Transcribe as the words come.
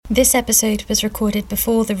This episode was recorded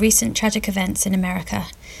before the recent tragic events in America.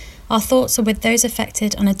 Our thoughts are with those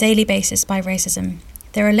affected on a daily basis by racism.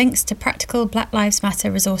 There are links to practical Black Lives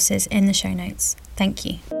Matter resources in the show notes. Thank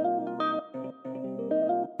you.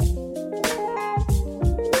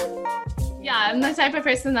 Yeah, I'm the type of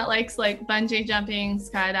person that likes like bungee jumping,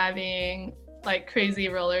 skydiving, like crazy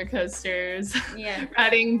roller coasters,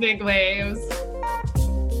 riding big waves.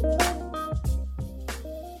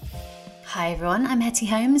 Hi everyone, I'm Hetty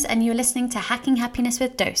Holmes and you're listening to Hacking Happiness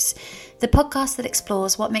with Dose, the podcast that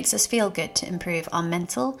explores what makes us feel good to improve our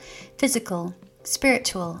mental, physical,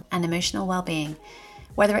 spiritual and emotional well-being.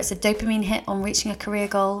 Whether it's a dopamine hit on reaching a career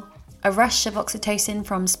goal, a rush of oxytocin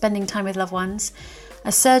from spending time with loved ones,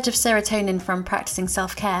 a surge of serotonin from practicing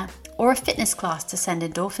self-care, or a fitness class to send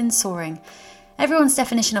endorphins soaring. Everyone's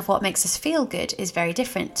definition of what makes us feel good is very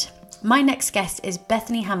different. My next guest is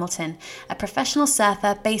Bethany Hamilton, a professional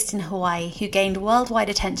surfer based in Hawaii who gained worldwide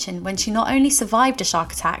attention when she not only survived a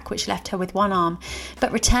shark attack, which left her with one arm,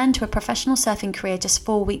 but returned to a professional surfing career just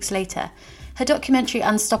 4 weeks later. Her documentary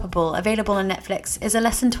Unstoppable, available on Netflix, is a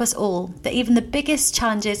lesson to us all that even the biggest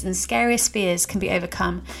challenges and scariest fears can be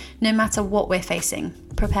overcome, no matter what we're facing.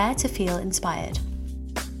 Prepare to feel inspired.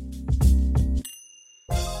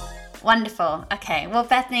 Wonderful. Okay. Well,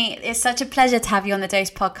 Bethany, it's such a pleasure to have you on the Dose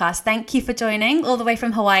podcast. Thank you for joining all the way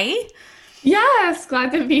from Hawaii. Yes,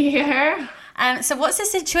 glad to be here. So what's the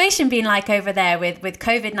situation been like over there with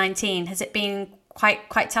COVID-19? Has it been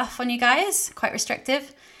quite tough on you guys? Quite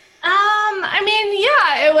restrictive?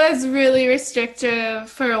 Yeah, it was really restrictive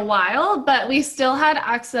for a while, but we still had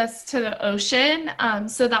access to the ocean.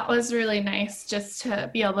 So that was really nice just to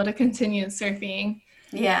be able to continue surfing.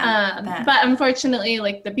 Yeah. But unfortunately,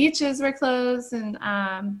 like the beaches were closed and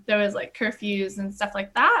there was like curfews and stuff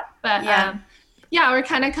like that. But we're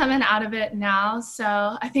kind of coming out of it now. So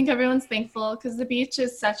I think everyone's thankful because the beach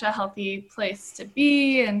is such a healthy place to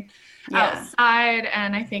be and outside.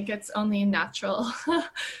 And I think it's only natural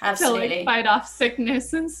to like fight off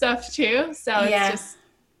sickness and stuff too. So it's just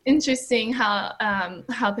interesting how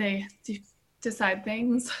they decide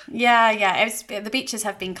things. The beaches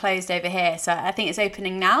have been closed over here, so I think it's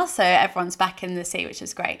opening now, so everyone's back in the sea, which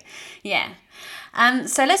is great.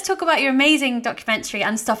 So let's talk about your amazing documentary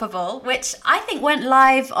Unstoppable, which I think went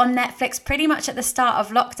live on Netflix pretty much at the start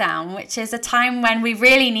of lockdown, which is a time when we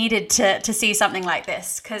really needed to see something like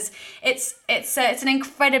this, because it's an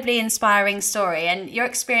incredibly inspiring story, and your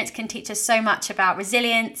experience can teach us so much about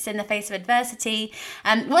resilience in the face of adversity.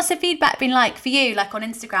 What's the feedback been like for you, like on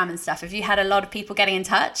Instagram and stuff? Have you had a lot of people getting in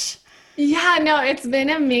touch? Yeah, no, it's been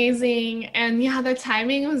amazing. And the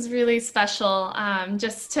timing was really special,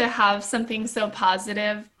 just to have something so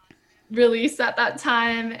positive release at that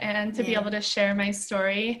time and to be able to share my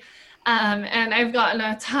story. And I've gotten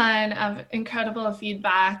a ton of incredible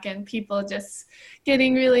feedback and people just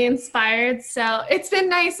getting really inspired. So it's been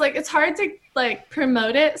nice. Like, it's hard to like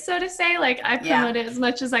promote it, so to say. Like, I promote it as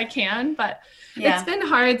much as I can, but it's been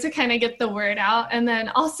hard to kind of get the word out. And then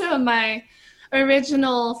also my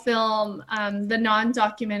original film, the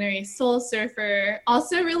non-documentary Soul Surfer,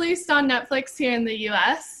 also released on Netflix here in the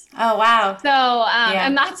US. Oh, wow. So,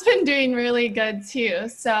 and that's been doing really good too.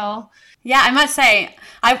 So, yeah, I must say,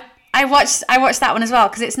 I watched that one as well,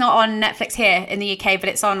 because it's not on Netflix here in the UK, but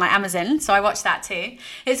it's on like Amazon, so I watched that too.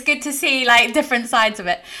 It's good to see like different sides of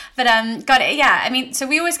it. But so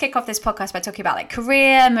we always kick off this podcast by talking about like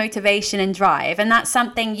career, motivation and drive, and that's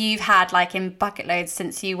something you've had like in bucket loads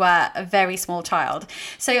since you were a very small child.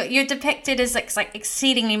 So you're depicted as like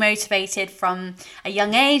exceedingly motivated from a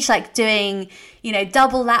young age, like doing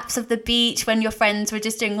double laps of the beach when your friends were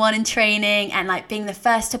just doing one in training, and like being the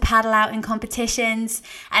first to paddle out in competitions.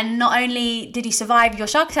 And not only did you survive your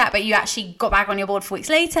shark attack, but you actually got back on your board 4 weeks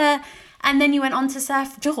later, and then you went on to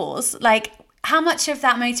surf Jaws. Like, how much of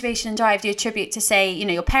that motivation and drive do you attribute to, say,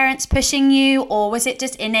 your parents pushing you, or was it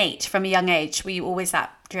just innate from a young age? Were you always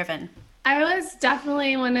that driven? I was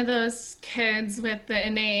definitely one of those kids with the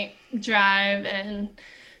innate drive, and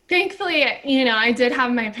thankfully, I did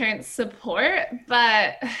have my parents' support,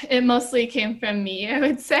 but it mostly came from me, I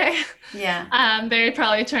would say. Yeah. They were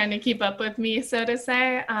probably trying to keep up with me, so to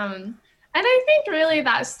say. And I think really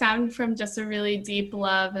that stemmed from just a really deep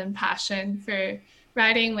love and passion for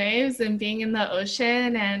riding waves and being in the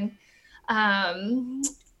ocean. And,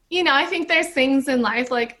 I think there's things in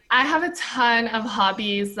life, like I have a ton of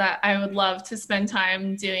hobbies that I would love to spend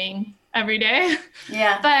time doing every day.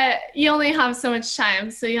 Yeah. But you only have so much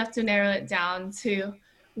time, so you have to narrow it down to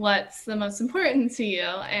what's the most important to you.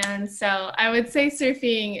 And so I would say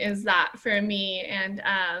surfing is that for me.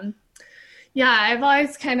 And Yeah, I've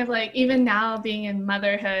always kind of like, even now being in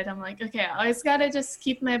motherhood, I'm like, okay, I always got to just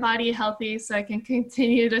keep my body healthy so I can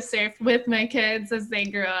continue to surf with my kids as they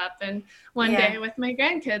grow up, and one Yeah. day with my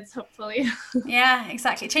grandkids, hopefully. Yeah,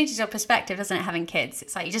 exactly. It changes your perspective, doesn't it, having kids?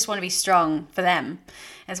 It's like you just want to be strong for them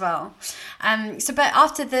as well. But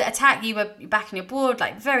after the attack, you were back on your board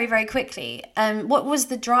like very, very quickly. What was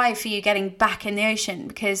the drive for you getting back in the ocean?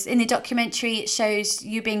 Because in the documentary, it shows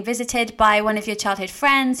you being visited by one of your childhood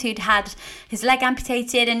friends who'd had his leg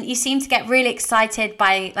amputated, and you seemed to get really excited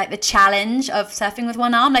by like the challenge of surfing with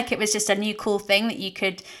one arm. Like it was just a new cool thing that you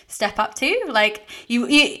could step up to. Like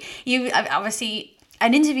you obviously,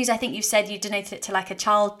 in interviews, I think you said you donated it to like a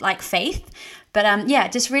childlike faith, but yeah,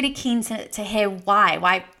 just really keen to hear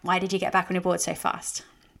why did you get back on your board so fast?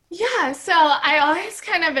 Yeah, so I always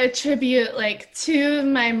kind of attribute like to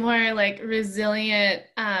my more like resilient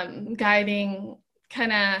guiding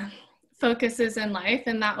kind of focuses in life,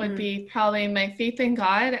 and that would be probably my faith in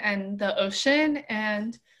God and the ocean.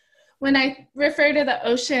 And when I refer to the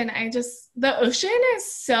ocean, the ocean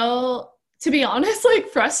is so, to be honest, like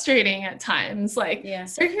frustrating at times. Like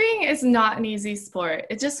surfing is not an easy sport.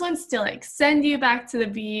 It just wants to like send you back to the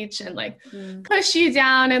beach and like push you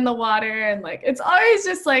down in the water. And like, it's always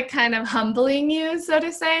just like kind of humbling you, so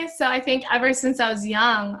to say. So I think ever since I was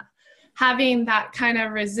young, having that kind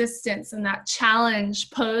of resistance and that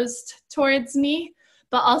challenge posed towards me,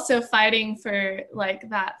 but also fighting for like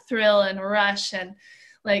that thrill and rush and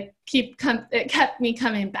like it kept me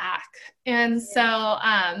coming back. And so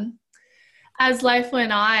as life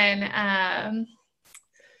went on,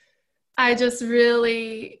 I just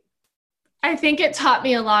really, I think it taught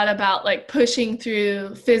me a lot about like pushing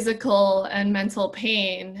through physical and mental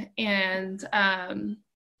pain, and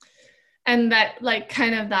that like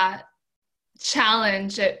kind of that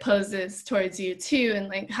challenge it poses towards you too, and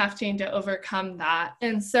like having to overcome that.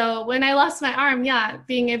 And so when I lost my arm,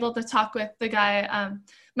 being able to talk with the guy,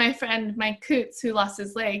 my friend Mike Coots, who lost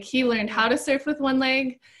his leg, he learned how to surf with one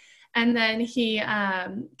leg, and then he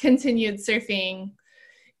continued surfing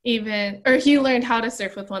he learned how to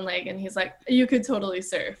surf with one leg, and he's like, you could totally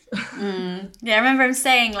surf. Yeah, I remember him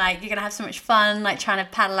saying like, you're gonna have so much fun like trying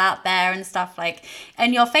to paddle out there and stuff, like,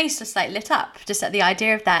 and your face just like lit up just at the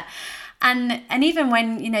idea of that. And even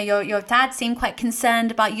when, you know, your dad seemed quite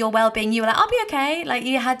concerned about your well-being, you were like, I'll be okay. Like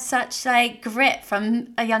you had such like grit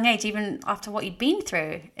from a young age, even after what you'd been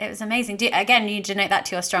through. It was amazing. Again, you denote that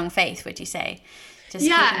to your strong faith, would you say?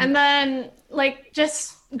 And then like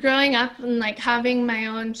just growing up and like having my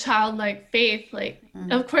own childlike faith, like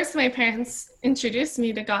of course my parents introduced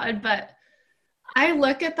me to God, but I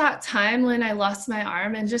look at that time when I lost my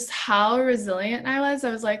arm and just how resilient I was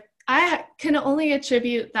like, I can only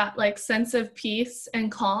attribute that like sense of peace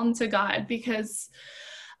and calm to God, because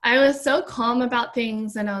I was so calm about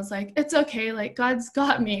things, and I was like, it's okay, like God's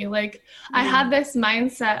got me. Like I had this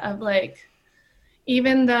mindset of like,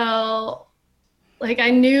 even though like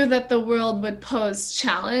I knew that the world would pose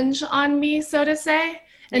challenge on me, so to say,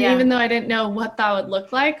 and even though I didn't know what that would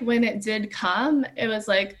look like, when it did come, it was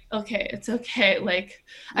like, okay, it's okay. Like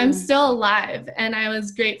I'm still alive, and I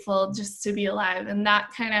was grateful just to be alive. And that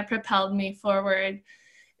kind of propelled me forward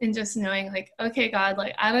in just knowing like, okay, God,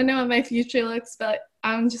 like, I don't know what my future looks, but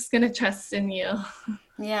I'm just going to trust in you.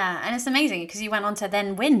 Yeah, and it's amazing because you went on to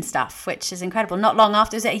then win stuff, which is incredible. Not long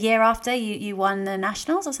after, was it a year after you won the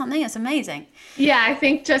nationals or something? It's amazing. Yeah, I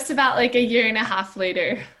think just about like a year and a half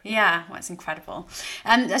later. Yeah, well, it's incredible.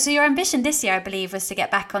 So your ambition this year, I believe, was to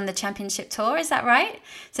get back on the championship tour. Is that right?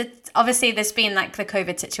 So obviously there's been like the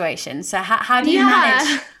COVID situation. So how do you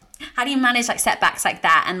manage? How do you manage like setbacks like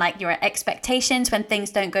that and like your expectations when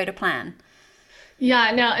things don't go to plan?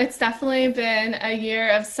 Yeah, no, it's definitely been a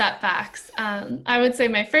year of setbacks. I would say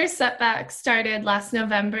my first setback started last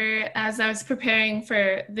November as I was preparing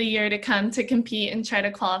for the year to come to compete and try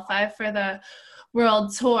to qualify for the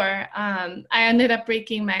world tour. I ended up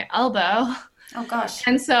breaking my elbow. Oh, gosh.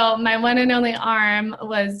 And so my one and only arm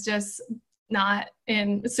was just not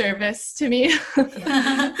in service to me.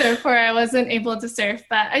 Therefore, I wasn't able to surf,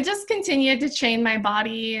 but I just continued to train my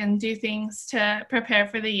body and do things to prepare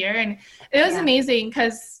for the year. And it was amazing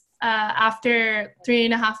because after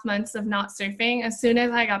 3.5 months of not surfing, as soon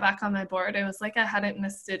as I got back on my board, it was like I hadn't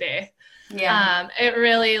missed a day. It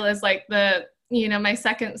really was like my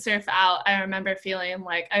second surf out, I remember feeling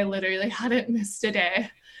like I literally hadn't missed a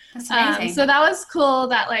day. That's amazing. So that was cool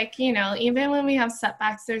that even when we have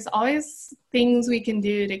setbacks, there's always things we can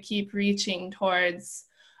do to keep reaching towards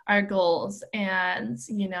our goals. And,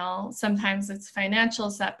 sometimes it's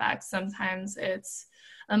financial setbacks, sometimes it's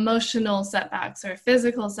emotional setbacks or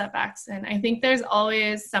physical setbacks. And I think there's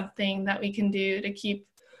always something that we can do to keep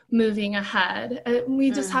moving ahead.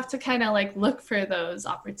 We just have to kind of like look for those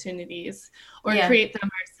opportunities or create them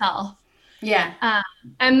ourselves. Yeah.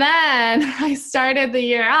 And then I started the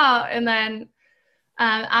year out, and then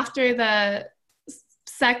after the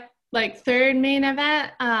third main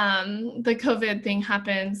event, the COVID thing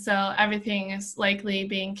happened. So everything is likely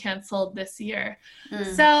being canceled this year.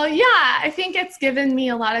 So yeah, I think it's given me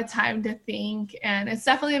a lot of time to think, and it's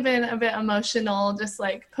definitely been a bit emotional, just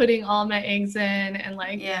like putting all my eggs in and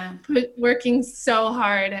like working so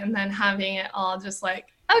hard, and then having it all just like,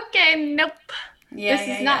 okay, nope. This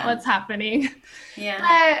is not what's happening.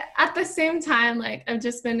 But at the same time, like I've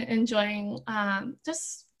just been enjoying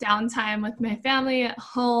just downtime with my family at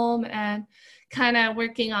home, and kind of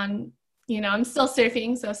working on, I'm still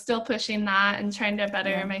surfing, so still pushing that and trying to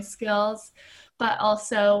better my skills, but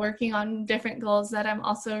also working on different goals that I'm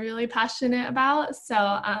also really passionate about.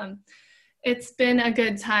 So it's been a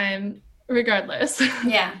good time regardless.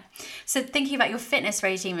 Yeah. So thinking about your fitness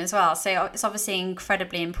regime as well, so it's obviously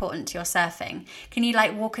incredibly important to your surfing. Can you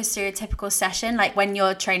like walk us through a typical session, like when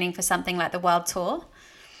you're training for something like the World Tour?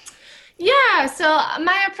 Yeah, so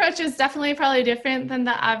my approach is definitely probably different than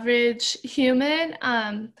the average human.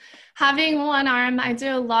 Having one arm, I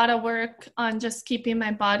do a lot of work on just keeping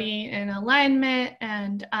my body in alignment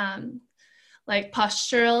and like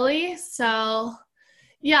posturally. So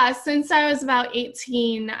yeah, since I was about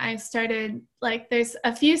 18, I started, like, there's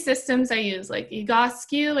a few systems I use, like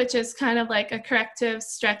Egoscue, which is kind of like a corrective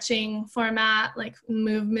stretching format, like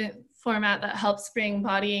movement format that helps bring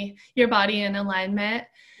your body in alignment.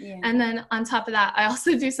 And then on top of that, I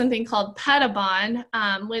also do something called Pettibon,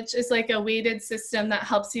 which is like a weighted system that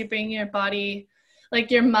helps you bring your body, like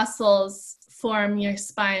your muscles form your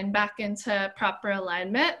spine back into proper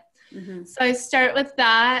alignment. So I start with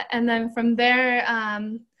that, and then from there,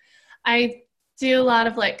 I do a lot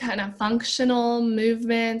of like kind of functional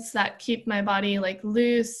movements that keep my body like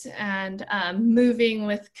loose and moving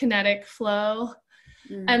with kinetic flow.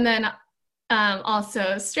 And then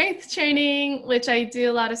also strength training, which I do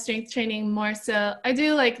a lot of strength training more so. I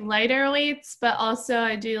do like lighter weights, but also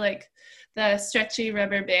I do like the stretchy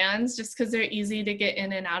rubber bands just because they're easy to get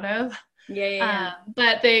in and out of.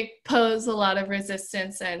 But they pose a lot of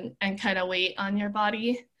resistance and kind of weight on your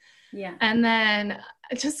body. And then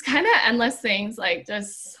just kind of endless things, like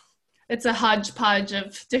just it's a hodgepodge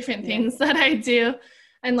of different things that I do,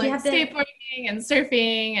 and like skateboarding and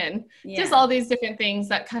surfing and just all these different things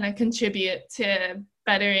that kind of contribute to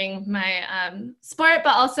bettering my sport,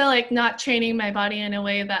 but also like not training my body in a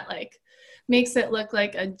way that like makes it look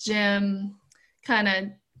like a gym kind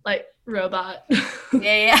of like robot.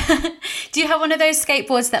 Do you have one of those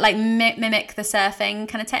skateboards that like mimic the surfing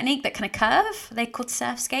kind of technique, that kind of curve? Are they called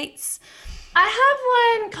surf skates?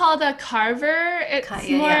 I have one called a Carver. It's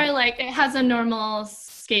like it has a normal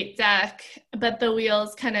skate deck, but the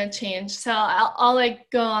wheels kind of change. So I'll like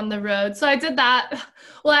go on the road. So I did that.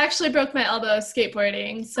 Well, I actually broke my elbow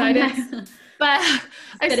skateboarding. So I didn't, but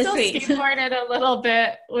I still skateboarded a little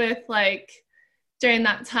bit with like during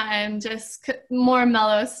that time, just more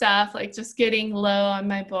mellow stuff, like just getting low on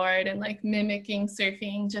my board and like mimicking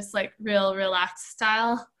surfing, just like real relaxed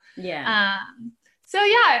style. So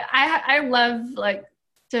yeah, I love like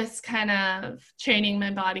just kind of training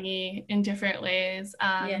my body in different ways,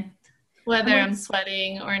 whether I'm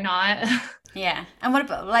sweating or not. And what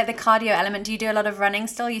about like the cardio element? Do you do a lot of running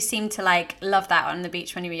still? You seem to like love that on the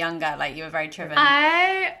beach when you were younger, like you were very driven.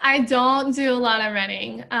 I don't do a lot of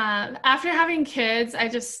running. After having kids, I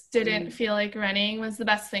just didn't feel like running was the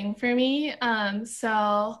best thing for me.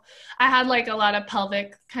 So I had like a lot of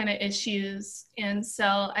pelvic kind of issues, and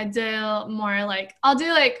so I do more like I'll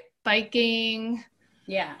do like biking.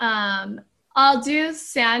 I'll do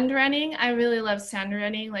sand running. I really love sand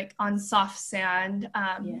running, like on soft sand,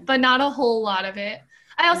 but not a whole lot of it.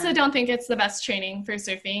 I also don't think it's the best training for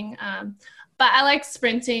surfing, but I like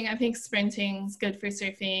sprinting. I think sprinting is good for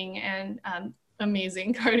surfing and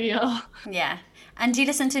amazing cardio. And do you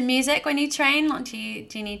listen to music when you train? Or do you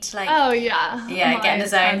need to like? Get in the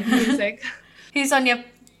zone. Music. Who's on your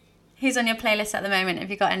playlist at the moment?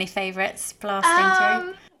 Have you got any favorites blasting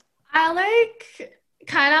through? I like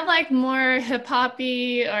kind of like more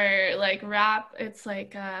hip-hoppy or like rap. It's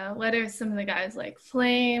like what are some of the guys like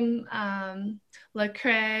Flame,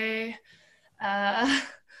 Lecrae,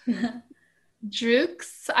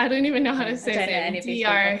 Drux. I don't even know how to say it.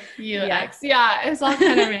 Drux. It's all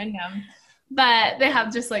kind of random, but they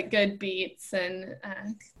have just like good beats and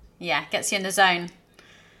gets you in the zone.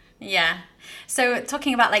 So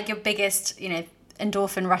talking about like your biggest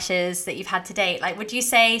endorphin rushes that you've had to date, like would you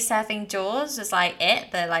say surfing Jaws is like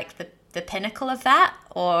the the pinnacle of that,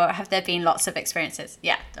 or have there been lots of experiences?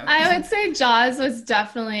 Yeah. I would say Jaws was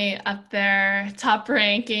definitely up there, top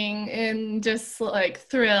ranking in just like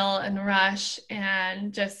thrill and rush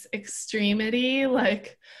and just extremity.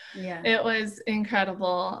 Like, it was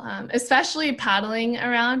incredible, especially paddling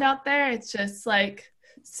around out there. It's just like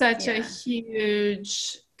such a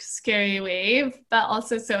huge, scary wave, but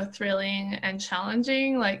also so thrilling and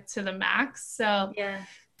challenging, like to the max. So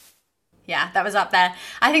yeah, that was up there.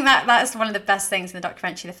 I think that's one of the best things in the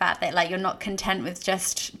documentary, the fact that like you're not content with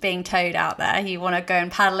just being towed out there. You want to go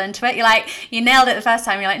and paddle into it. You're like, you nailed it the first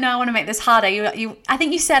time. You're like, no, I want to make this harder. I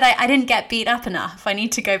think you said I didn't get beat up enough. I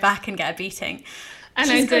need to go back and get a beating. And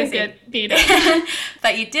I did get beat up.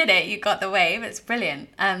 But you did it. You got the wave. It's brilliant.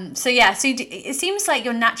 So it seems like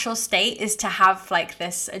your natural state is to have like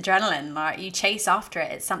this adrenaline. Like you chase after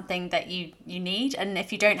it. It's something that you need. And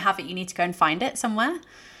if you don't have it, you need to go and find it somewhere.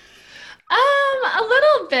 A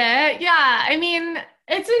little bit. Yeah. I mean,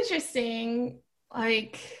 it's interesting.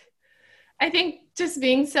 Like, I think just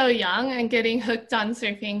being so young and getting hooked on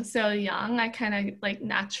surfing so young, I kind of like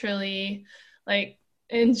naturally like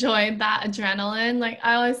enjoyed that adrenaline. Like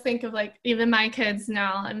I always think of like even my kids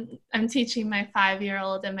now, I'm teaching my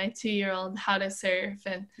 5-year-old and my 2-year-old how to surf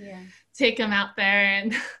and take them out there,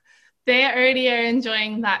 and they already are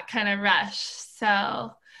enjoying that kind of rush.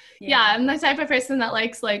 So I'm the type of person that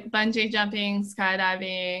likes like bungee jumping,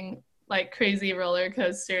 skydiving, like crazy roller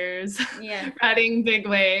coasters, riding big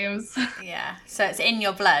waves. Yeah, so it's in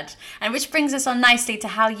your blood. And which brings us on nicely to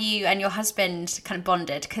how you and your husband kind of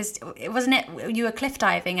bonded, because wasn't it you were cliff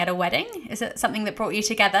diving at a wedding? Is it something that brought you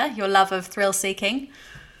together, your love of thrill seeking?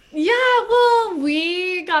 Yeah, well,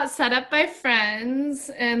 we got set up by friends,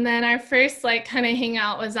 and then our first like kind of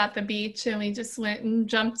hangout was at the beach, and we just went and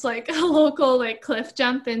jumped like a local like cliff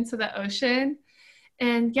jump into the ocean.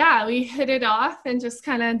 And we hit it off and just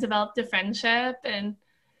kind of developed a friendship. And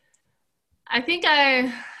I think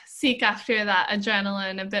I seek after that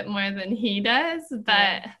adrenaline a bit more than he does.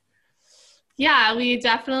 But we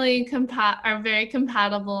definitely are very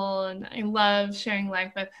compatible, and I love sharing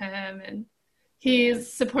life with him. And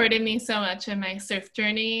he's supported me so much in my surf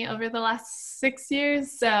journey over the last 6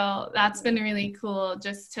 years. So that's been really cool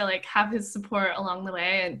just to like have his support along the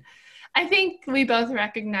way. And I think we both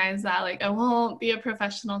recognize that like I won't be a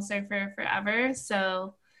professional surfer forever.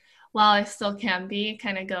 So while I still can be,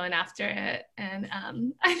 kind of going after it. And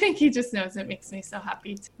I think he just knows it makes me so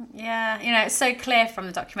happy too. Yeah, it's so clear from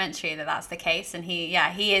the documentary that that's the case. And he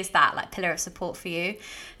is that like pillar of support for you,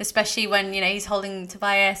 especially when, he's holding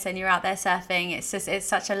Tobias and you're out there surfing. It's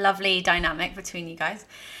such a lovely dynamic between you guys.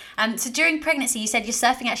 So during pregnancy, you said your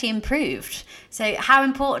surfing actually improved. So how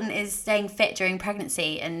important is staying fit during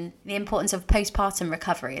pregnancy, and the importance of postpartum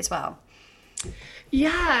recovery as well?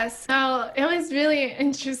 Yeah, so it was really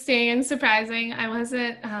interesting and surprising. I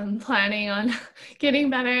wasn't planning on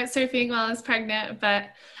getting better at surfing while I was pregnant,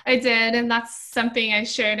 but I did. And that's something I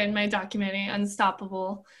shared in my documentary,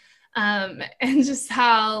 Unstoppable. And just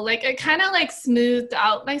how like it kind of like smoothed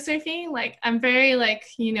out my surfing. Like I'm very like,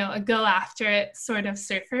 a go after it sort of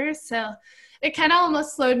surfer. So it kind of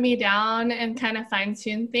almost slowed me down and kind of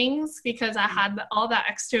fine-tuned things, because I had all that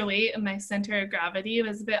extra weight and my center of gravity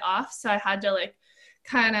was a bit off. So I had to like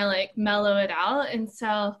kind of like mellow it out. And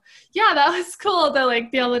so that was cool to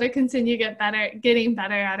like be able to continue getting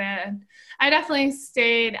better at it. And I definitely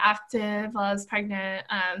stayed active while I was pregnant,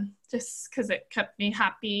 just because it kept me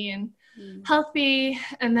happy and healthy.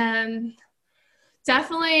 And then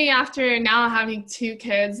definitely after now having 2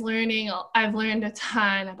 kids, I've learned a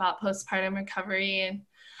ton about postpartum recovery. And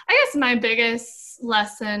I guess my biggest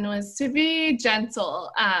lesson was to be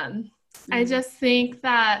gentle. I just think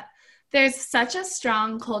that there's such a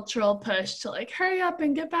strong cultural push to like hurry up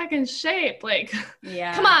and get back in shape. Like,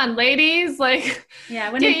 come on, ladies, like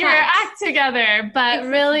get your act together. But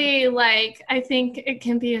really, like, I think it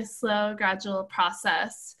can be a slow, gradual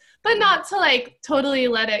process, but not to like totally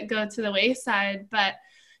let it go to the wayside, but,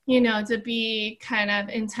 to be kind of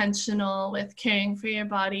intentional with caring for your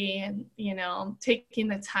body and, taking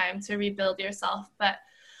the time to rebuild yourself. But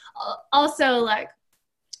also like,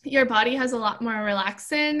 your body has a lot more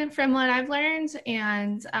relaxin from what I've learned.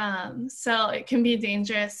 And so it can be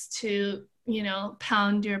dangerous to,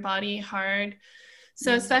 pound your body hard.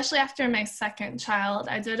 So especially after my second child,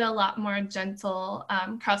 I did a lot more gentle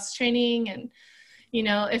cross training. And,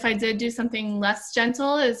 if I did do something less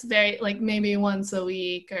gentle, it's very like maybe once a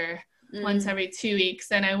week or once every 2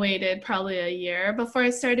 weeks. And I waited probably a year before I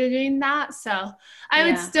started doing that. So I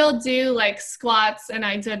would still do like squats, and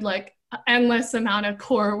I did like endless amount of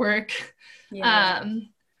core work.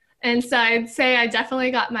 And so I'd say I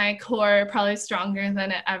definitely got my core probably stronger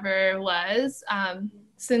than it ever was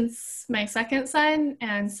since my second son.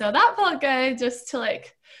 And so that felt good just to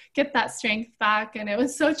like get that strength back. And it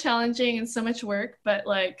was so challenging and so much work, but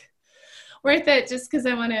like worth it just because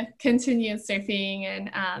I want to continue surfing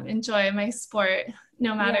and enjoy my sport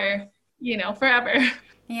no matter, forever.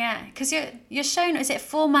 Yeah, because you're shown, is it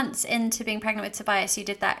 4 months into being pregnant with Tobias, you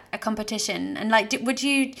did a competition, and like, would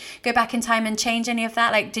you go back in time and change any of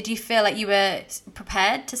that? Like, did you feel like you were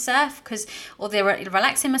prepared to surf? Because all the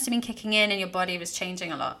relaxing must have been kicking in and your body was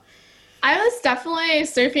changing a lot. I was definitely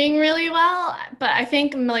surfing really well, but I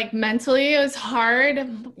think like mentally it was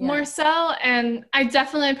hard more so. And I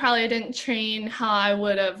definitely probably didn't train how I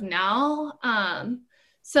would have now.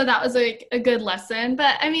 So that was like a good lesson.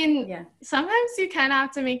 But I mean, sometimes you kind of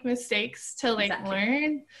have to make mistakes to like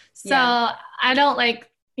learn. So I don't like,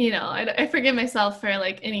 I forgive myself for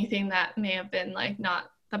like anything that may have been like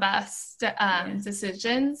not the best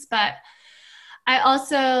decisions. But I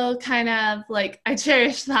also kind of like, I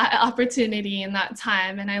cherished that opportunity in that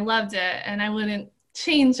time and I loved it and I wouldn't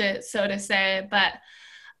change it, so to say. But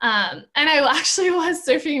and I actually was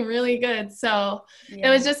surfing really good. So it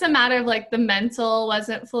was just a matter of like the mental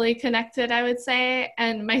wasn't fully connected, I would say.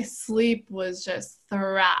 And my sleep was just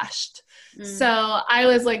thrashed. So I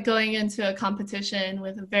was like going into a competition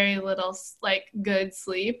with very little like good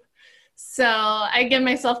sleep. So I give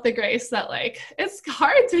myself the grace that like, it's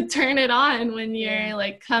hard to turn it on when you're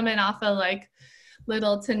like coming off of like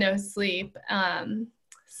little to no sleep.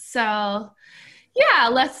 So yeah,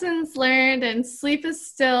 lessons learned, and sleep is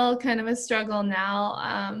still kind of a struggle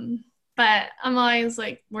now. But I'm always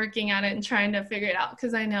like working at it and trying to figure it out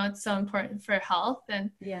because I know it's so important for health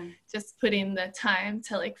and just putting the time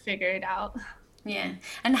to like figure it out. Yeah.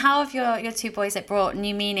 And how have your two boys brought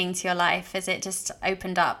new meaning to your life? Has it just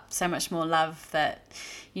opened up so much more love that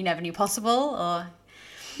you never knew possible, or?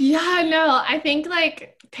 Yeah, no, I think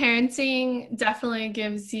like parenting definitely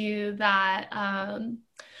gives you that,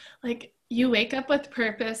 like you wake up with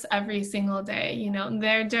purpose every single day,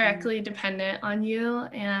 they're directly dependent on you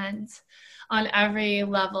and on every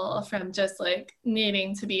level, from just like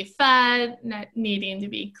needing to be fed, needing to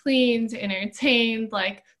be cleaned, entertained,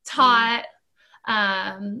 like taught,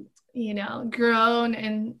 grown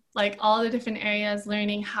in like all the different areas,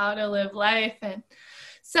 learning how to live life. And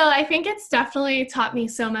so I think it's definitely taught me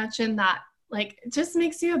so much in that, like, it just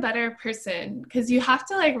makes you a better person because you have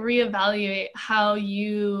to like reevaluate how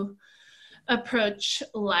you approach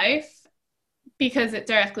life because it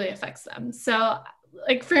directly affects them. So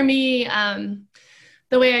like for me,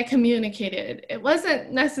 the way I communicated, it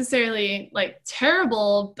wasn't necessarily like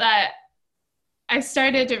terrible, but I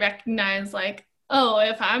started to recognize like, oh,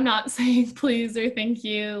 if I'm not saying please or thank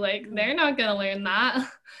you, like they're not gonna learn that.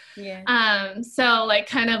 So like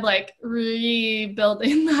kind of like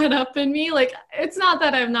rebuilding that up in me. Like it's not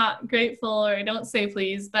that I'm not grateful or I don't say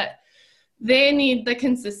please, but they need the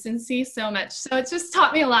consistency so much. So it just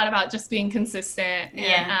taught me a lot about just being consistent.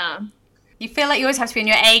 And, you feel like you always have to be in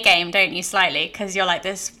your A game, don't you, slightly? Because you're like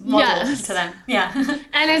this model to them. Yeah.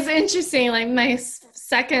 And it's interesting, like my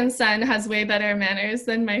second son has way better manners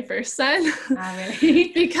than my first son.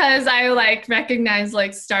 Really? Because I like recognize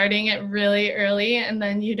like starting it really early and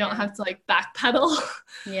then you don't have to like backpedal.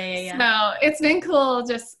 Yeah. So it's been cool.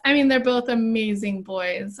 They're both amazing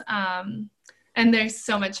boys. And they're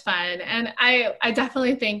so much fun. And I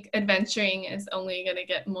definitely think adventuring is only going to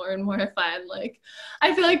get more and more fun. Like,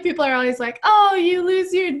 I feel like people are always like, oh, you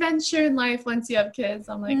lose your adventure in life once you have kids.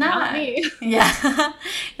 I'm like, not me. Yeah.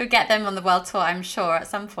 You'll get them on the world tour, I'm sure, at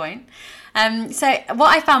some point. So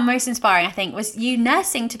what I found most inspiring, I think, was you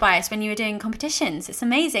nursing Tobias when you were doing competitions. It's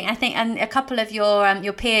amazing. I think, and a couple of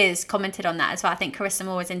your peers commented on that as well. I think Carissa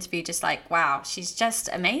Moore was interviewed just like, wow, she's just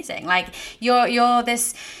amazing. Like you're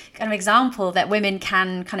this kind of example that women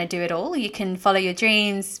can kind of do it all. You can follow your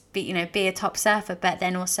dreams, be a top surfer, but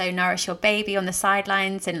then also nourish your baby on the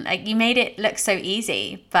sidelines. And like you made it look so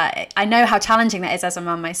easy, but I know how challenging that is as a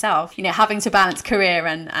mum myself, having to balance career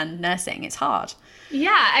and nursing. It's hard.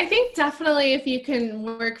 Yeah, I think definitely if you can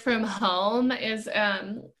work from home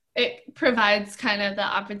it provides kind of the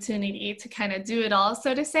opportunity to kind of do it all,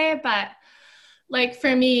 so to say. But like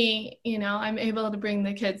for me, I'm able to bring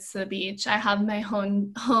the kids to the beach. I have my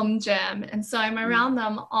home gym, and so I'm around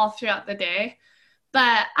them all throughout the day.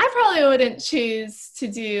 But I probably wouldn't choose to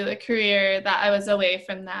do a career that I was away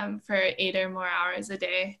from them for 8 or more hours a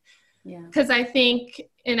day. Yeah. Because I think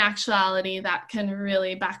in actuality that can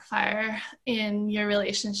really backfire in your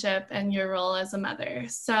relationship and your role as a mother.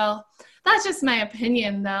 So that's just my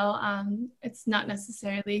opinion, though. It's not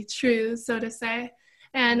necessarily true, so to say.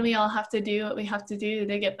 and we all have to do what we have to do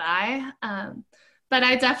to get by. But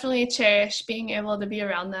I definitely cherish being able to be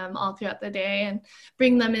around them all throughout the day and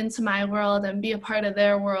bring them into my world and be a part of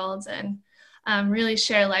their world, and really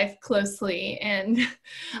share life closely. And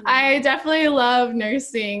I definitely love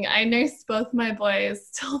nursing. I nursed both my boys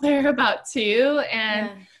till they're about 2,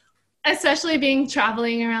 and especially being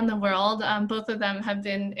traveling around the world. Both of them have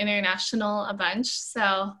been international a bunch.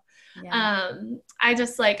 So I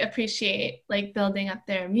just like appreciate like building up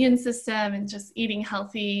their immune system and just eating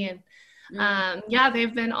healthy. And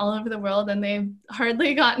they've been all over the world and they've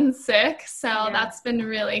hardly gotten sick. So that's been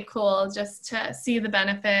really cool just to see the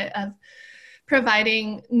benefit of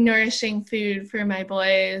providing nourishing food for my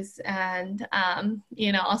boys, and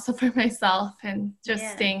also for myself, and just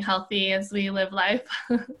staying healthy as we live life.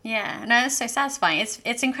 No, it's so satisfying.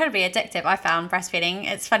 It's incredibly addictive. I found breastfeeding.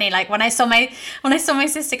 It's funny, like when I saw my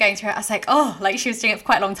sister going through it, I was like, oh, like she was doing it for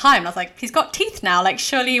quite a long time, and I was like, he's got teeth now, like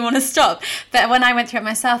surely you want to stop. But when I went through it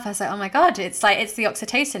myself, I was like, oh my god, it's the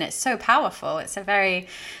oxytocin. It's so powerful. It's a very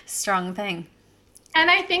strong thing. And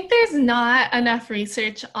I think there's not enough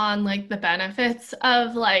research on like the benefits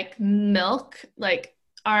of like milk, like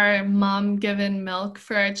our mom given milk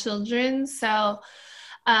for our children. So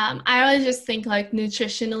I always just think like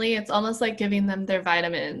nutritionally, it's almost like giving them their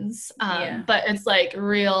vitamins, but it's like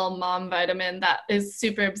real mom vitamin that is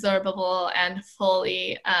super absorbable and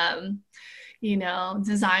fully,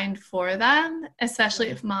 designed for them, especially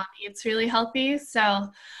if mom eats really healthy. So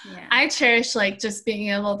I cherish like just being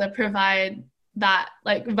able to provide that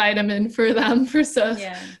like vitamin for them, so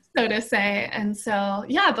to say. And so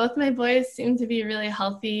both my boys seem to be really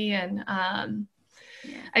healthy, and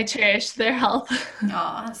I cherish their health.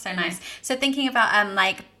 Oh, that's so nice. So thinking about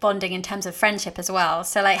like bonding in terms of friendship as well,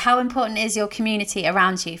 so like how important is your community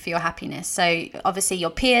around you for your happiness? So obviously your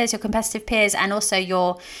peers, your competitive peers, and also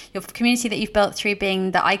your community that you've built through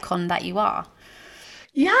being the icon that you are.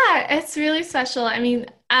 It's really special. I mean,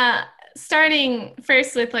 starting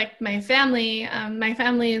first with like my family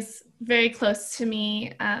is very close to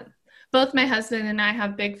me. Both my husband and I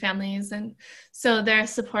have big families, and so their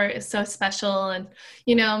support is so special. And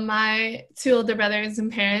my 2 older brothers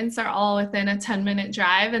and parents are all within a 10-minute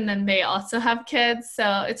drive, and then they also have kids,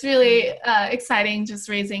 so it's really exciting just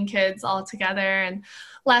raising kids all together. And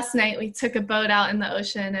last night we took a boat out in the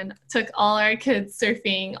ocean and took all our kids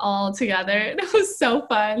surfing all together. It was so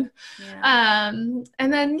fun. And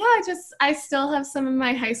then I still have some of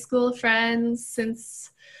my high school friends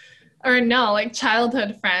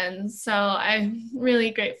childhood friends. So I'm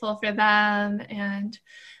really grateful for them. And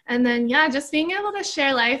then just being able to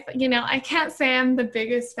share life. I can't say I'm the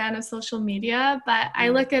biggest fan of social media, but I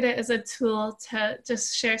look at it as a tool to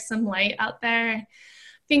just share some light out there.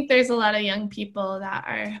 I think there's a lot of young people that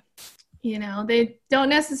are, they don't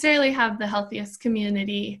necessarily have the healthiest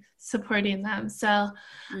community supporting them. So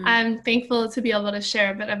I'm thankful to be able to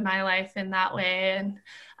share a bit of my life in that way,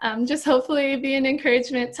 and just hopefully be an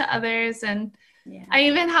encouragement to others. And I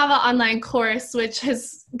even have an online course, which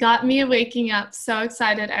has got me waking up so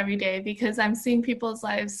excited every day, because I'm seeing people's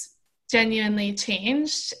lives genuinely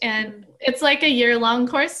changed. And it's like a year-long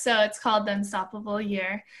course, so it's called The Unstoppable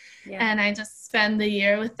Year. And I just spend the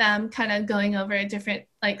year with them, kind of going over different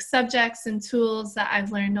like subjects and tools that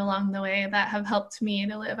I've learned along the way that have helped me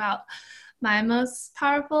to live out my most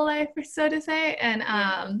powerful life, so to say.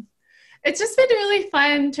 And it's just been really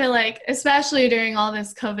fun to like, especially during all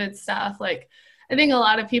this COVID stuff, like I think a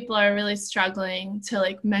lot of people are really struggling to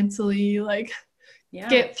like mentally like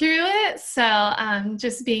get through it. So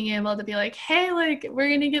just being able to be like, hey, like we're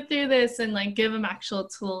going to get through this, and like give them actual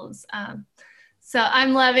tools. So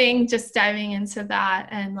I'm loving just diving into that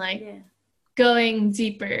and like going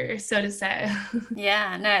deeper, so to say.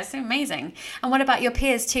 It's amazing. And what about your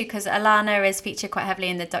peers too? Because Alana is featured quite heavily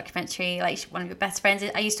in the documentary, like she's one of your best friends.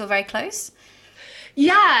 Are you still very close?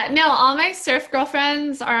 All my surf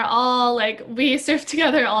girlfriends are all like, we surf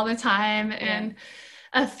together all the time. And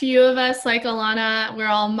a few of us, like Alana, we're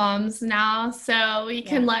all moms now, so we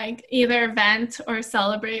can like either vent or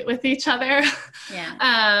celebrate with each other.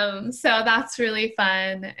 So that's really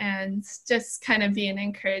fun, and just kind of be an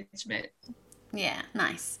encouragement. Yeah,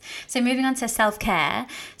 nice. So moving on to self-care.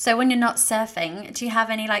 So when you're not surfing, do you have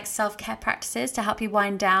any like self-care practices to help you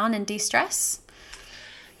wind down and de-stress?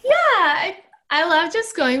 I love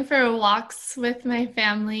just going for walks with my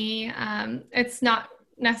family. It's not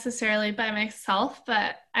necessarily by myself,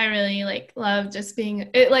 but I really like love just being,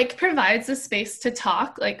 it like provides a space to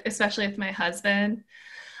talk, like especially with my husband.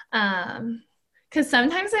 Because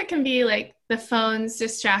sometimes it can be like the phone's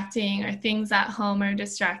distracting, or things at home are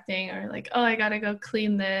distracting, or like, oh, I gotta go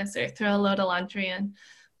clean this or throw a load of laundry in.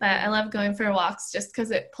 but I love going for walks just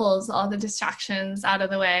because it pulls all the distractions out of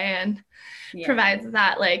the way and provides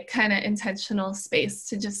that like kind of intentional space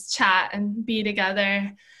to just chat and be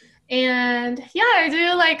together. And yeah, I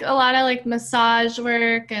do like a lot of like massage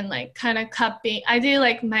work and like kind of cupping. I do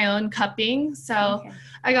like my own cupping. So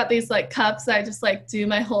I got these like cups that I just like do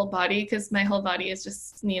my whole body because my whole body is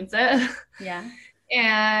just needs it. Yeah.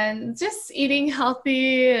 And just eating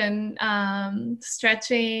healthy and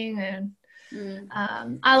stretching. And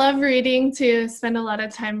I love reading too. Spend a lot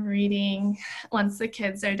of time reading once the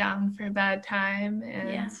kids are down for bedtime.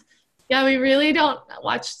 And yeah, we really don't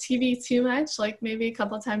watch TV too much, like maybe a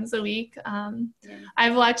couple times a week.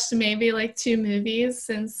 I've watched maybe like 2 movies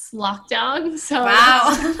since lockdown. So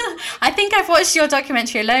wow. I think I've watched your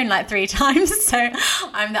documentary alone like 3 times. So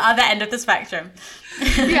I'm the other end of the spectrum.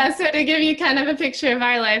 Yeah, so to give you kind of a picture of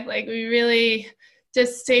our life, like we really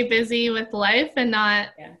just stay busy with life and not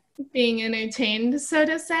being entertained, so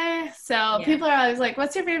to say. So people are always like,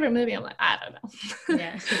 what's your favorite movie? I'm like, I don't know.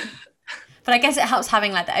 Yeah. But I guess it helps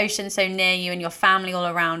having like the ocean so near you and your family all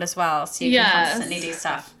around as well. So you can constantly do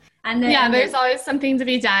stuff. And there's always something to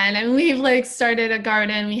be done. And we've like started a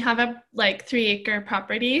garden. We have a like 3-acre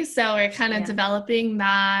property. So we're kind of developing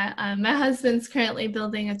that. My husband's currently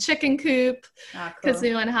building a chicken coop because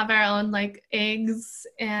we want to have our own like eggs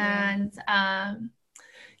and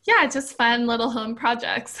just fun little home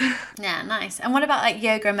projects. Yeah, nice. And what about like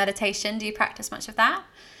yoga and meditation? Do you practice much of that?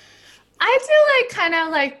 I do like kind of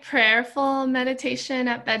like prayerful meditation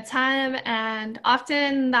at bedtime, and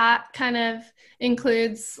often that kind of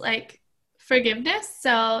includes like forgiveness.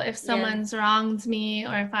 So if someone's wronged me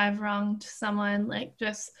or if I've wronged someone, like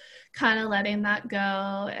just kind of letting that go.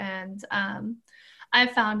 And I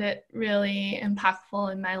found it really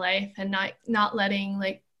impactful in my life, and not letting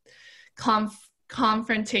like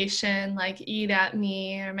confrontation like eat at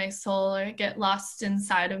me or my soul or get lost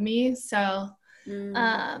inside of me. So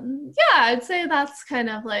I'd say that's kind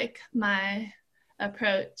of like my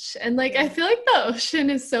approach. And like I feel like the ocean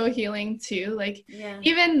is so healing too. Like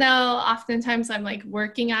even though oftentimes I'm like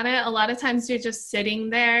working at it, a lot of times you're just sitting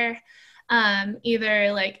there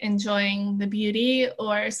either like enjoying the beauty,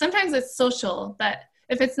 or sometimes it's social, but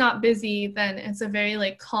if it's not busy, then it's a very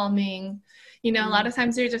like calming, a lot of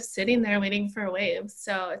times you're just sitting there waiting for waves.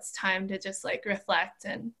 So it's time to just like reflect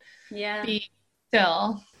and be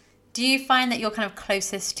still. Do you find that you're kind of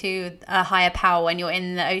closest to a higher power when you're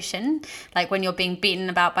in the ocean? Like when you're being beaten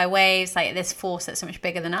about by waves, like this force that's so much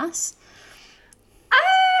bigger than us?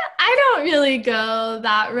 I don't really go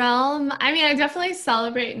that realm. I mean, I definitely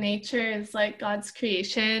celebrate nature as like God's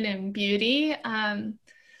creation and beauty.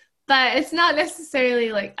 But it's not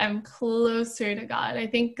necessarily like I'm closer to God. I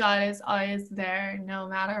think God is always there no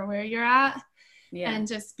matter where you're at. And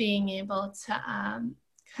just being able to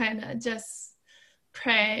kind of just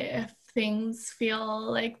pray if things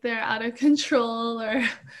feel like they're out of control, or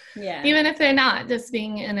even if they're not, just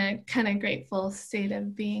being in a kind of grateful state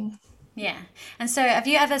of being. Yeah. And so have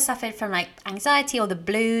you ever suffered from like anxiety or the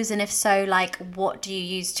blues? And if so, like what do you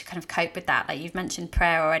use to kind of cope with that? Like you've mentioned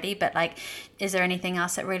prayer already, but like is there anything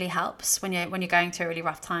else that really helps when you're going through a really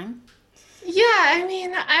rough time? Yeah, I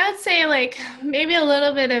mean, I would say like maybe a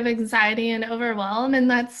little bit of anxiety and overwhelm, and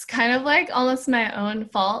that's kind of like almost my own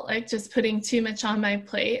fault, like just putting too much on my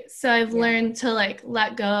plate. So I've learned to like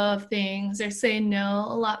let go of things or say no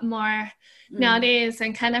a lot more nowadays,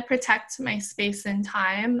 and kind of protect my space and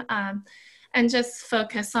time, and just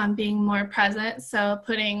focus on being more present. So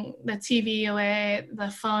putting the TV away, the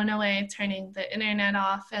phone away, turning the internet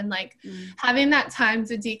off, and like having that time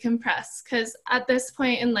to decompress. Because at this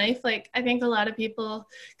point in life, like I think a lot of people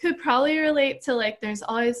could probably relate to like there's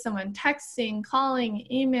always someone texting, calling,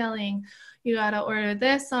 emailing. You got to order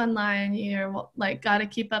this online. You're like got to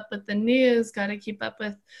keep up with the news, got to keep up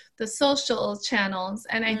with the social channels.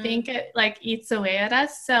 And I think it like eats away at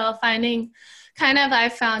us. So finding I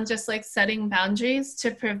found just like setting boundaries to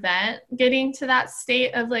prevent getting to that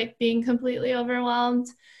state of like being completely overwhelmed.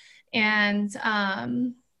 And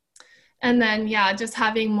then, just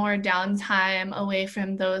having more downtime away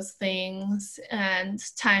from those things and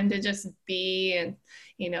time to just be and,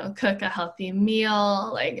 cook a healthy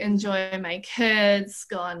meal, like enjoy my kids,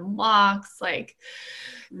 go on walks, like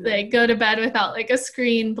go to bed without like a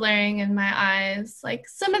screen blaring in my eyes. Like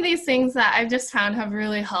some of these things that I've just found have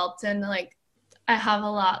really helped, and like I have a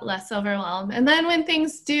lot less overwhelm. And then when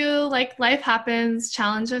things do, like life happens,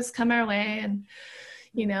 challenges come our way, and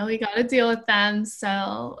we got to deal with them.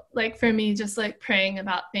 So like for me, just like praying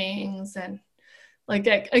about things, and like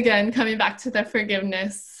again coming back to the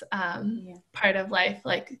forgiveness part of life,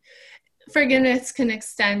 like forgiveness can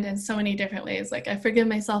extend in so many different ways. Like I forgive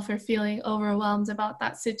myself for feeling overwhelmed about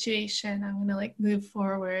that situation. I'm going to like move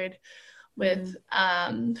forward with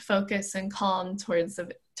focus and calm towards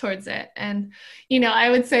it. And, you know, I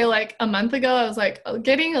would say like a month ago, I was like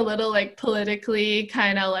getting a little like politically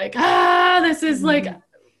kind of like, this is like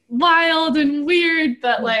wild and weird,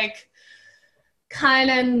 but like kind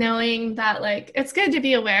of knowing that like it's good to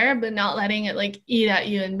be aware, but not letting it like eat at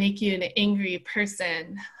you and make you an angry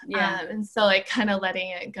person. And so like kind of letting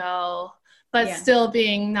it go, but still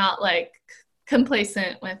being not like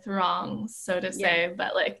complacent with wrong, so to say,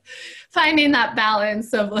 but like finding that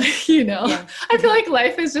balance of like, you know, I feel like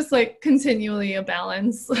life is just like continually a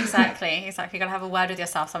balance. Exactly. You gotta have a word with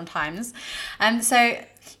yourself sometimes. So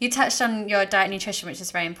you touched on your diet and nutrition, which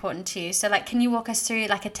is very important to you. So like, can you walk us through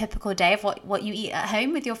like a typical day of what you eat at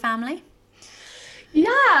home with your family?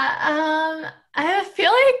 I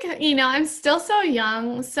feel like, you know, I'm still so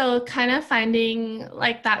young, so kind of finding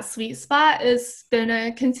like that sweet spot has been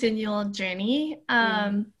a continual journey.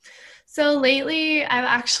 So lately I've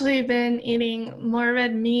actually been eating more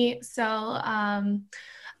red meat. So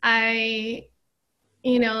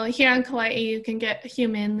you know, here in Kauai, you can get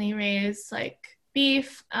humanly raised like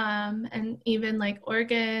beef and even like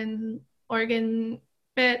organ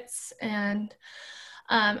bits. And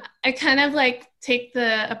I kind of like take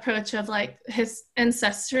the approach of like his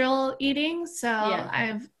ancestral eating. So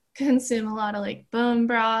I've consumed a lot of like bone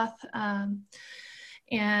broth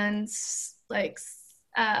and like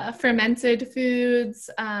fermented foods,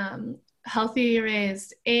 healthy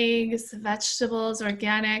raised eggs, vegetables,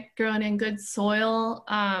 organic, grown in good soil,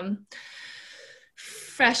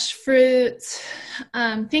 fresh fruit,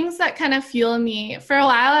 things that kind of fuel me. For a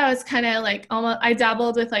while, I was kind of like I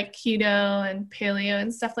dabbled with like keto and paleo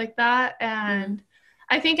and stuff like that. And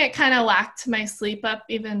I think it kind of whacked my sleep up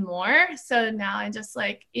even more. So now I just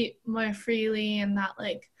like eat more freely, and that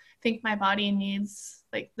like I think my body needs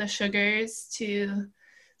like the sugars to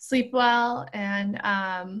sleep well. And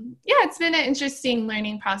it's been an interesting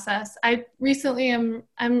learning process. I recently I'm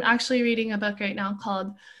actually reading a book right now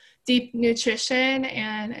called Deep Nutrition,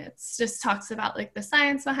 and it just talks about like the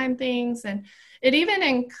science behind things, and it even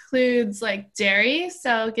includes like dairy,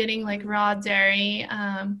 so getting like raw dairy.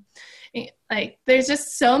 Like there's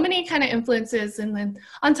just so many kind of influences, and then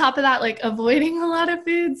on top of that, like avoiding a lot of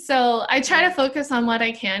food. So I try to focus on what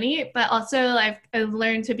I can eat, but also I've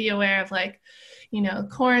learned to be aware of like, you know,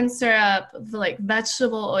 corn syrup, like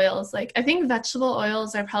vegetable oils. Like I think vegetable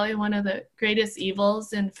oils are probably one of the greatest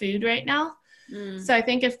evils in food right now. So I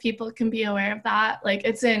think if people can be aware of that, like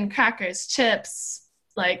it's in crackers, chips,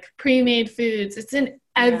 like pre-made foods, it's in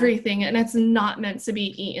everything, and it's not meant to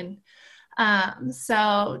be eaten.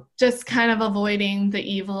 So just kind of avoiding the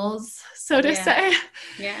evils, so to say,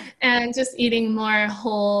 and just eating more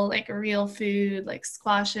whole, like real food, like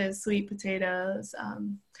squashes, sweet potatoes,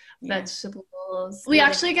 vegetables. We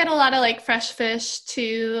actually get a lot of like fresh fish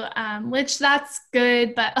too, which that's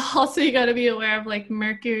good, but also you got to be aware of like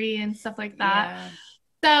mercury and stuff like that.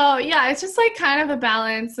 So it's just like kind of a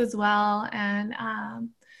balance as well. And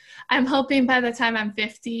I'm hoping by the time I'm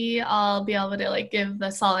 50, I'll be able to like give the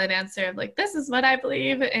solid answer of like, this is what I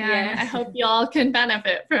believe, and I hope y'all can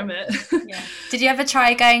benefit from it. Did you ever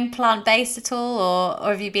try going plant-based at all,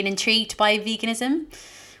 or have you been intrigued by veganism?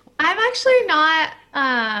 I'm actually not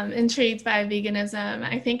intrigued by veganism.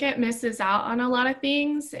 I think it misses out on a lot of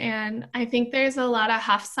things, and I think there's a lot of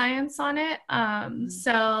half science on it.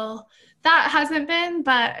 So that hasn't been,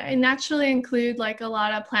 but I naturally include like a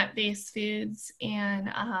lot of plant-based foods. And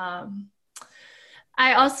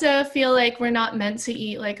I also feel like we're not meant to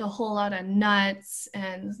eat like a whole lot of nuts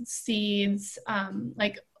and seeds. And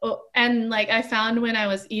like I found when I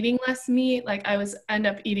was eating less meat, like I end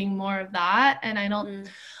up eating more of that. And I don't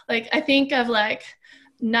like, I think of like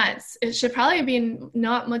nuts, it should probably be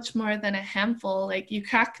not much more than a handful. Like you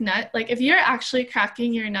crack nut, like if you're actually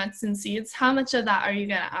cracking your nuts and seeds, how much of that are you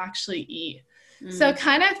going to actually eat? So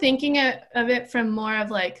kind of thinking of it from more of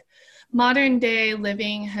like modern day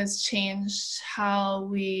living has changed how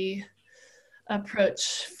we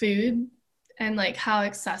approach food and like how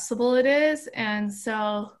accessible it is. And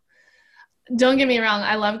so don't get me wrong,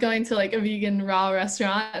 I love going to like a vegan raw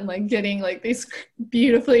restaurant and like getting like these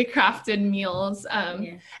beautifully crafted meals.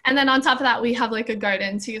 And then on top of that, we have like a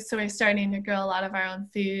garden too. So we're starting to grow a lot of our own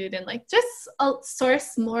food and like just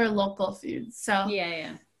source more local food. So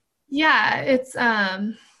it's,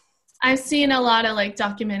 I've seen a lot of like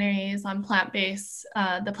documentaries on plant-based,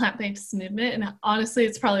 the plant-based movement. And honestly,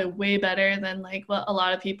 it's probably way better than like what a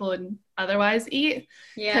lot of people would otherwise eat.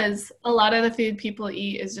 Because a lot of the food people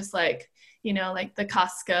eat is just like, you know, like the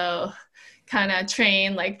Costco kind of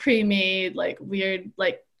train, like pre-made, like weird,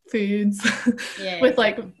 like foods with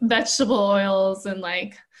like vegetable oils and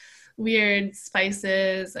like weird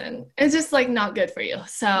spices, and it's just like not good for you.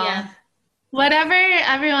 So whatever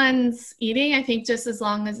everyone's eating, I think just as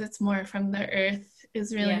long as it's more from the earth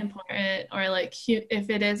is really important. Or like if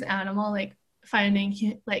it is animal, like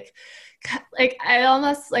finding like I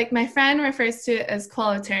almost like, my friend refers to it as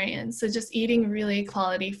qualitarian, so just eating really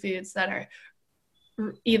quality foods that are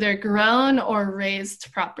either grown or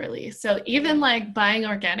raised properly. So even like buying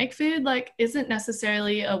organic food like isn't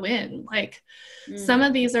necessarily a win. Like some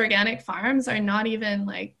of these organic farms are not even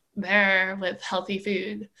like there with healthy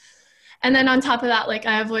food. And then on top of that, like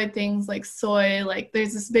I avoid things like soy. Like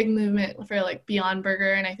there's this big movement for like Beyond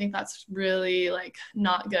Burger, and I think that's really like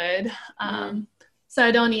not good. So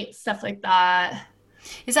I don't eat stuff like that.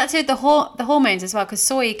 Is that to the hormones as well? Because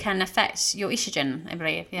soy can affect your estrogen, I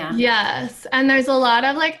believe. Yeah. Yes. And there's a lot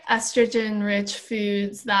of like estrogen rich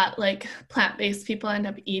foods that like plant-based people end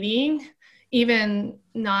up eating, even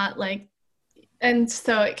not like, and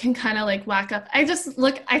so it can kind of like whack up. I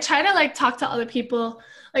try to like talk to other people,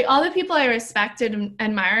 like all the people I respect and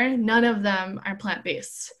admire, none of them are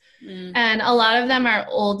plant-based. And a lot of them are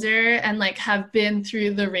older and like have been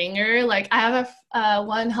through the ringer. Like I have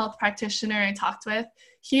one health practitioner I talked with.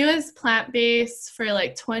 He was plant-based for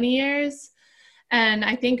like 20 years, and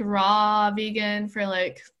I think raw vegan for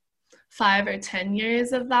like 5 or 10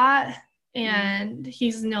 years of that. And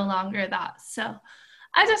he's no longer that. So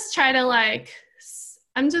I just try to like,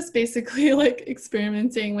 I'm just basically like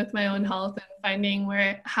experimenting with my own health and finding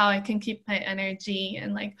how I can keep my energy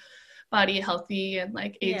and like body healthy and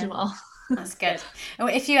like age well. That's good.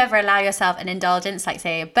 If you ever allow yourself an indulgence, like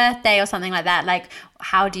say a birthday or something like that, like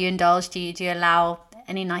how do you indulge? Do you allow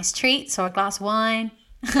any nice treats or a glass of wine?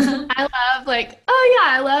 I love like,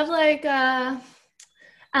 I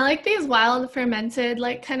like these wild fermented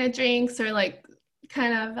like kind of drinks, or like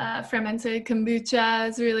kind of fermented kombucha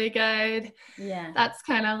is really good. Yeah. That's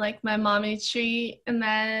kind of like my mommy treat. And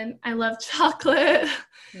then I love chocolate.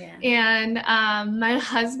 Yeah. And my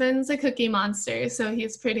husband's a cookie monster, so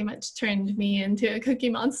he's pretty much turned me into a cookie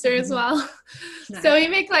monster as well. Nice. So we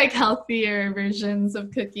make like healthier versions of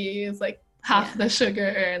cookies, like half the sugar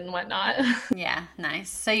and whatnot. Yeah, nice.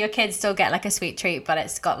 So your kids still get like a sweet treat, but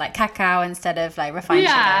it's got like cacao instead of like refined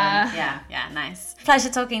sugar. Yeah, nice. Pleasure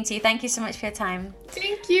talking to you. Thank you so much for your time.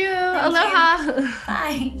 Thank you. Aloha.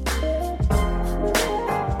 Bye.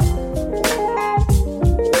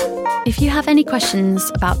 If you have any questions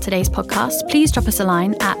about today's podcast, please drop us a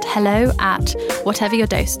line at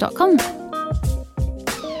hello@whateveryourdose.com.